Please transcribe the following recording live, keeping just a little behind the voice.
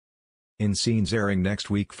In scenes airing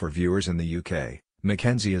next week for viewers in the UK,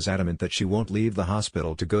 Mackenzie is adamant that she won't leave the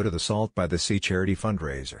hospital to go to the Salt by the Sea charity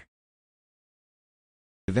fundraiser.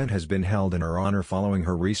 The event has been held in her honor following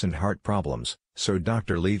her recent heart problems, so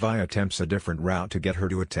Dr. Levi attempts a different route to get her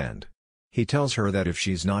to attend. He tells her that if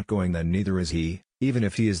she's not going then neither is he, even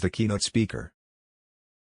if he is the keynote speaker.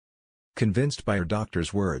 Convinced by her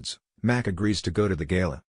doctor's words, Mac agrees to go to the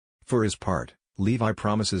gala. For his part, Levi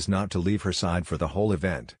promises not to leave her side for the whole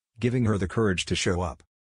event, giving her the courage to show up.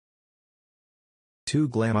 Two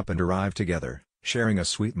glam up and arrive together, sharing a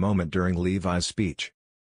sweet moment during Levi's speech.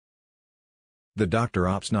 The doctor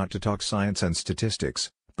opts not to talk science and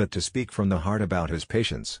statistics, but to speak from the heart about his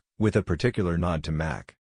patients, with a particular nod to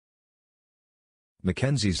Mac.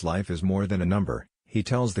 Mackenzie's life is more than a number, he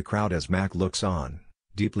tells the crowd as Mac looks on,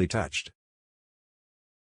 deeply touched.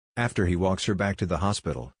 After he walks her back to the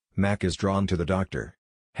hospital, Mac is drawn to the doctor.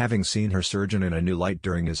 Having seen her surgeon in a new light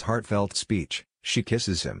during his heartfelt speech, she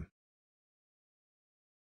kisses him.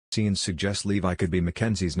 Scenes suggest Levi could be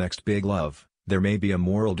Mackenzie's next big love. There may be a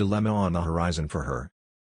moral dilemma on the horizon for her.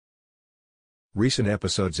 Recent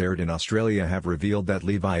episodes aired in Australia have revealed that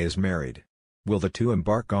Levi is married. Will the two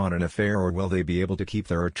embark on an affair or will they be able to keep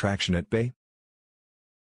their attraction at bay?